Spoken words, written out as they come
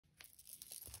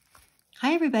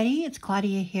Hi everybody, it's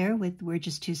Claudia here with We're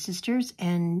Just Two Sisters,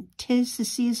 and 'tis the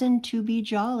season to be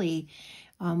jolly.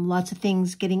 Lots of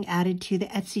things getting added to the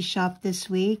Etsy shop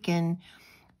this week, and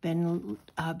been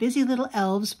busy little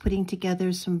elves putting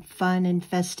together some fun and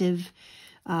festive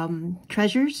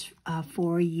treasures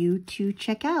for you to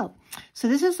check out. So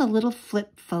this is a little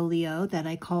flip folio that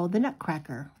I call the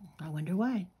Nutcracker. I wonder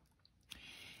why.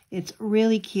 It's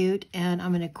really cute, and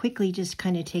I'm going to quickly just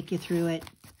kind of take you through it.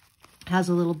 Has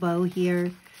a little bow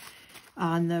here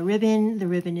on the ribbon. The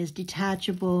ribbon is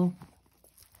detachable.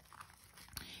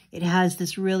 It has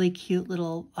this really cute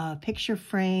little picture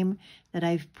frame that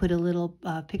I've put a little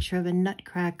picture of a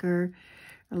nutcracker,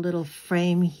 a little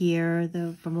frame here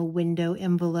from a window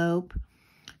envelope,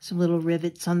 some little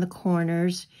rivets on the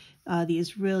corners,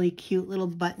 these really cute little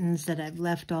buttons that I've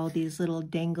left all these little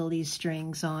dangly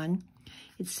strings on.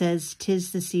 It says,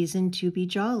 "'Tis the season to be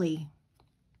jolly.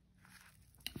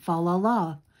 Fa la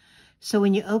la." So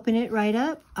when you open it right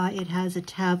up, it has a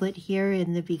tablet here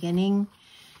in the beginning.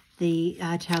 The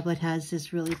tablet has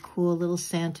this really cool little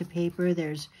Santa paper.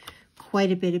 There's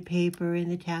quite a bit of paper in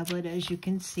the tablet, as you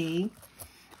can see.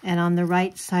 And on the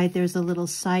right side, there's a little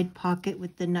side pocket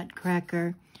with the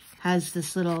Nutcracker. Has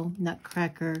this little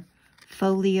Nutcracker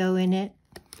folio in it,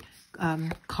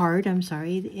 card, I'm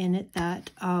sorry, in it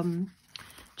that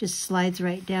just slides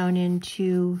right down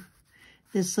into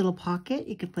this little pocket.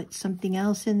 You could put something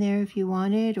else in there if you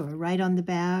wanted, or right on the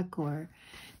back. Or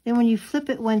then when you flip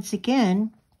it once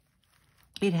again,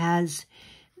 it has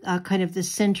kind of the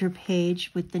center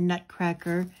page with the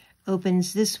Nutcracker.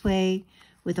 Opens this way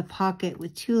with a pocket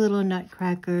with two little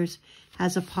nutcrackers.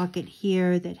 Has a pocket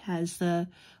here that has the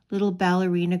little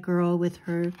ballerina girl with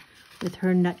her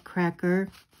Nutcracker.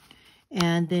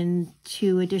 And then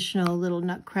two additional little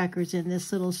nutcrackers in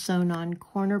this little sewn-on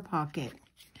corner pocket.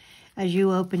 As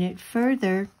you open it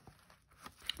further,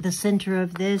 the center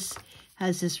of this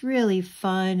has this really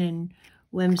fun and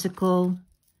whimsical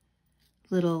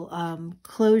little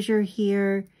closure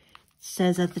here. It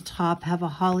says at the top, "Have a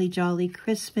holly jolly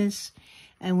Christmas."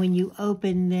 And when you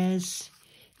open this,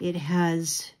 it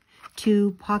has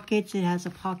two pockets. It has a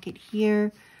pocket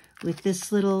here with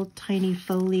this little tiny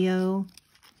folio.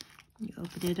 You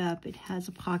open it up, it has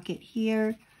a pocket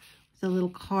here with a little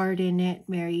card in it,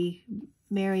 Merry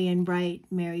and Bright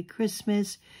Merry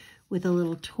Christmas, with a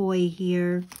little toy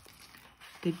here.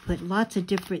 You could put lots of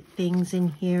different things in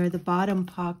here. The bottom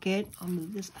pocket, I'll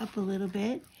move this up a little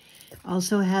bit,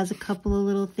 also has a couple of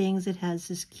little things. It has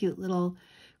this cute little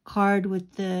card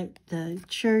with the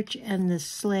church and the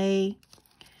sleigh,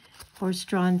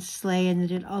 horse-drawn sleigh, and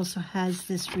then it also has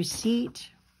this receipt.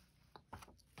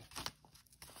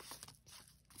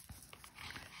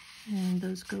 And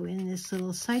those go in this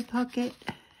little side pocket.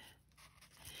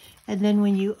 And then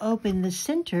when you open the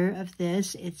center of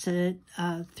this, it's a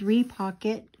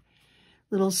three-pocket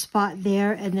little spot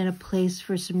there, and then a place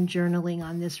for some journaling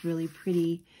on this really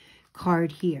pretty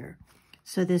card here.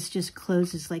 So this just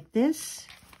closes like this,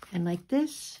 and like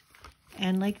this,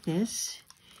 and like this.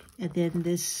 And then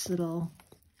this little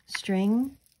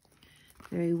string,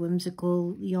 very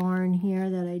whimsical yarn here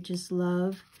that I just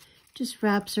love, just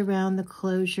wraps around the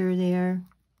closure there.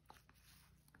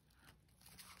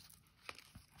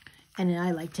 And then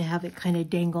I like to have it kind of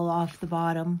dangle off the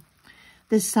bottom.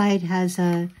 This side has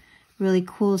a really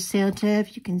cool Santa.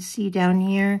 If you can see down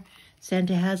here,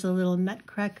 Santa has a little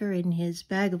nutcracker in his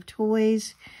bag of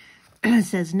toys. It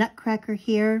says Nutcracker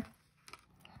here.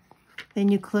 Then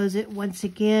you close it once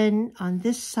again on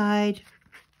this side,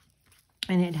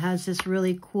 and it has this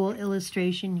really cool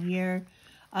illustration here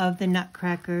of the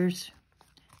nutcrackers.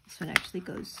 This one actually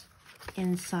goes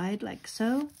inside like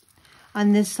so.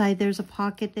 On this side, there's a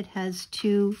pocket that has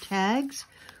two tags.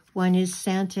 One is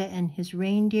Santa and his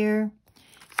reindeer.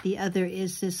 The other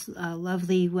is this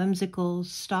lovely whimsical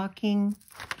stocking.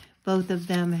 Both of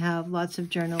them have lots of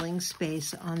journaling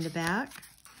space on the back.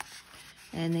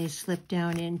 And they slip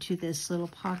down into this little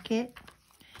pocket.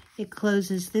 It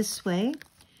closes this way.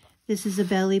 This is a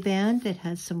belly band that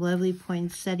has some lovely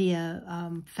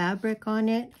poinsettia fabric on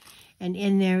it. And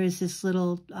in there is this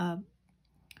little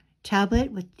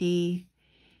tablet with the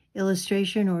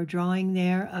illustration or drawing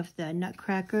there of the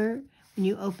Nutcracker. When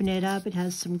you open it up, it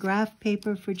has some graph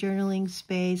paper for journaling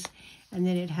space, and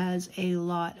then it has a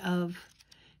lot of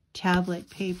tablet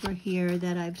paper here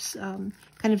that I've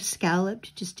kind of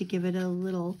scalloped just to give it a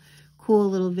little cool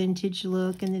little vintage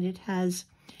look. And then it has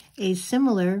a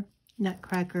similar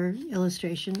Nutcracker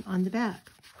illustration on the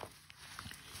back.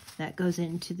 That goes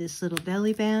into this little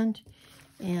belly band,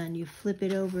 and you flip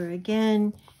it over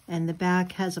again, and the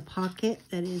back has a pocket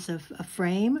that is a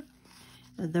frame,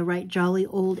 the Right Jolly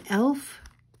Old Elf,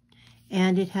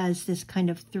 And it has this kind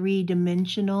of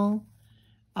three-dimensional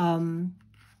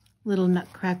little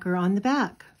Nutcracker on the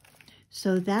back.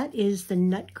 So that is the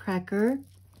Nutcracker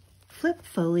flip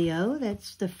folio.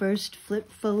 That's the first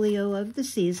flip folio of the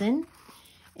season.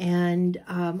 And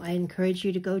I encourage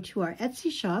you to go to our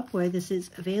Etsy shop where this is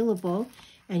available,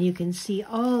 and you can see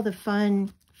all the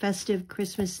fun, festive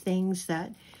Christmas things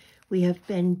that we have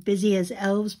been busy as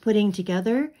elves putting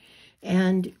together,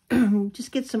 and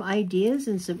just get some ideas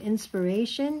and some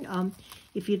inspiration.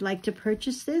 If you'd like to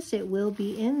purchase this, it will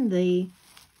be in the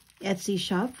Etsy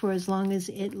shop for as long as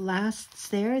it lasts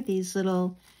there. These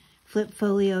little flip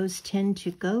folios tend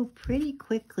to go pretty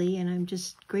quickly, and I'm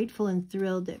just grateful and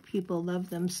thrilled that people love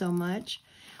them so much.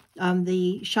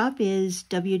 The shop is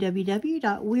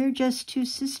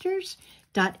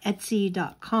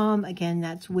www.we'rejusttwosisters.etsy.com. Again,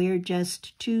 that's We're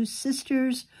Just Two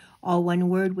Sisters, all one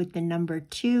word with the number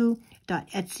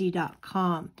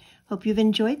 2.etsy.com. Hope you've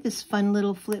enjoyed this fun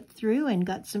little flip through and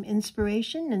got some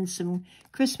inspiration and some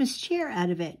Christmas cheer out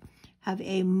of it. Have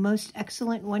a most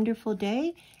excellent, wonderful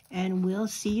day, and we'll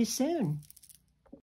see you soon.